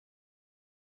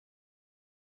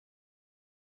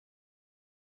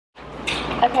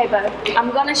Okay, Bo. I'm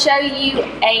going to show you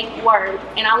a word,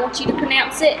 and I want you to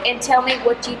pronounce it and tell me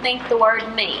what you think the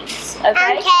word means.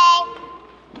 Okay? Okay.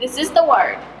 This is the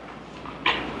word.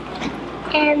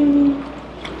 EUNACUP.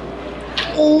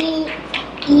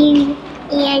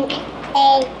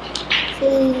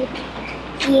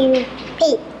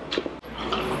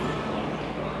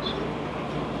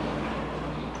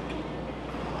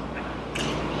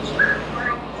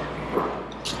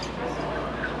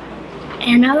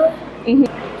 Anna?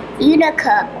 EUNA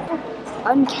Cup.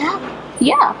 Uncap?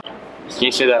 Yeah. Can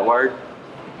you say that word?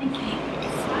 Okay.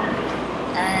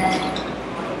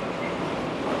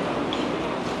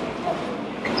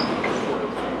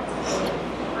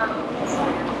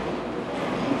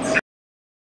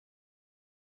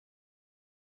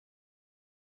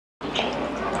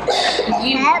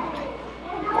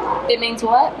 Cup. It means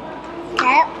what?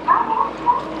 Cup.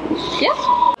 Yeah.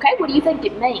 Okay, what do you think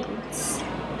it means?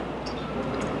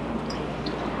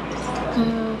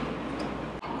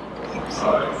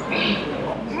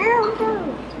 I don't know.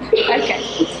 Okay.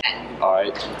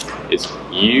 Alright. It's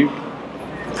EUNA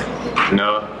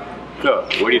Cup.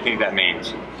 What do you think that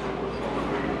means?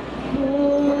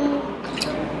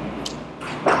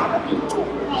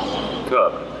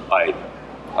 Cup. Like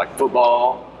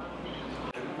football.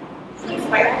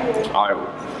 Alright.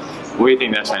 What do you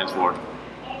think that stands for?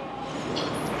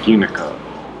 EUNA Cup.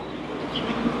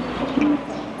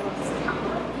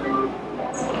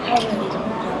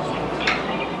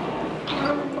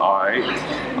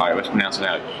 Alright, let's pronounce it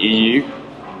out. EUNA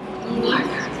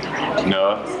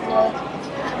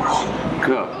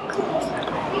Cup.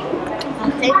 I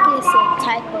think it's a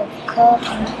type of cup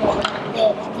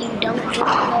that you don't drink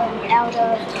out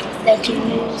of, that you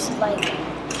use like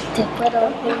to put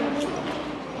on things.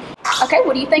 Okay,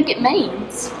 what do you think it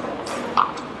means?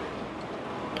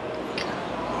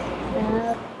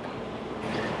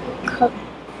 Cup.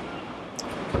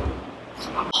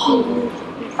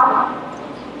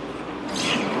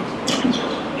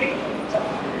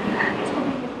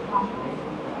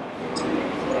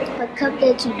 A cup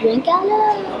that you drink out of?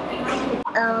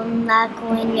 Like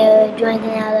when you're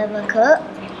drinking out of a cup.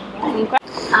 Okay.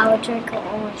 I would drink an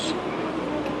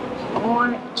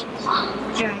orange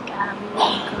drink out of a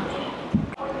cup.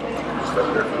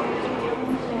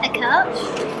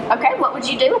 Okay, what would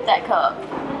you do with that cup?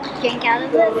 Drink out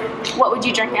of it. What would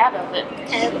you drink out of it?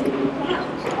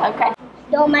 Okay.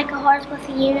 Don't make a horse with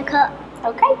a EUNA Cup.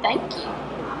 Okay, thank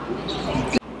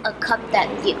you. A cup that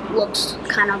looks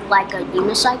kind of like a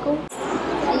unicycle.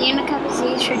 A EUNA Cup is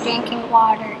used for drinking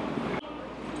water.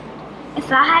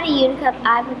 If I had a EUNA Cup,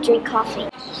 I would drink coffee.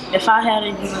 If I had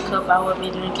a EUNA Cup, I would be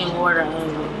drinking water.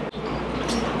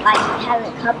 Like have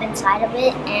a cup inside of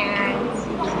it, and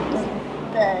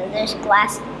there's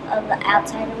glass of the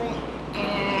outside of it,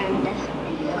 and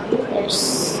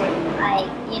there's like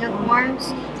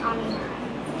unicorns on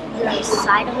the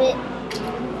side of it.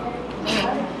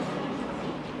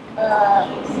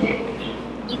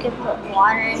 You can put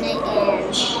water in it,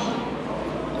 and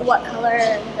what color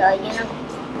the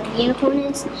unicorn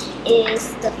is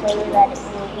the flavor that it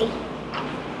will be.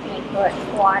 And you put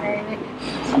water in it.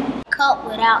 Cup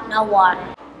without no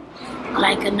water.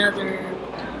 Like another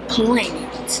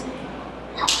planet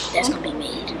that's gonna be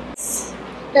made.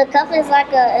 The cup is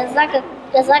like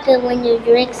a when you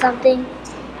drink something.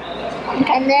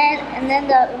 And then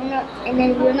the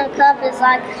EUNA Cup is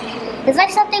like, it's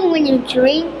like something when you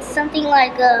drink something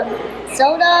like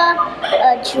soda,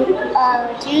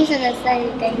 juice, and the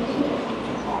same thing,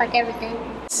 like everything.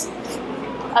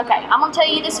 Okay, I'm gonna tell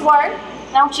you this word,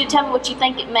 and I want you to tell me what you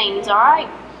think it means, alright?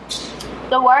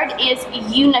 The word is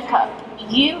EUNA Cup.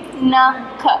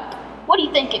 EUNA Cup. What do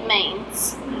you think it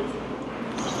means?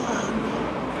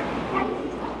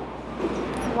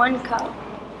 One cup.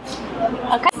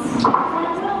 Okay.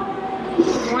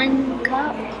 One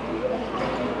cup.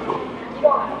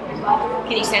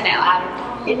 Can you say that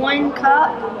louder? One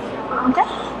cup. Okay.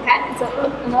 Okay. Is that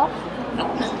enough?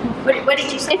 What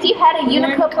did you say? If you had a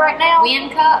EUNA Cup right now? One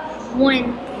cup?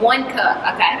 One cup.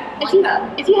 Okay.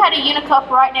 If you had a EUNA Cup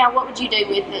right now, what would you do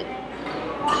with it?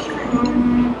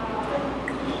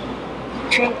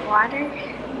 Drink water.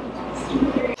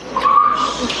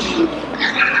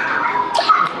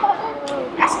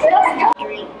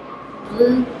 Drink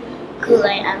blue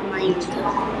Kool-Aid out of my EUNA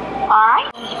Cup.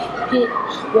 Alright. Put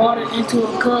water into a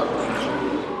cup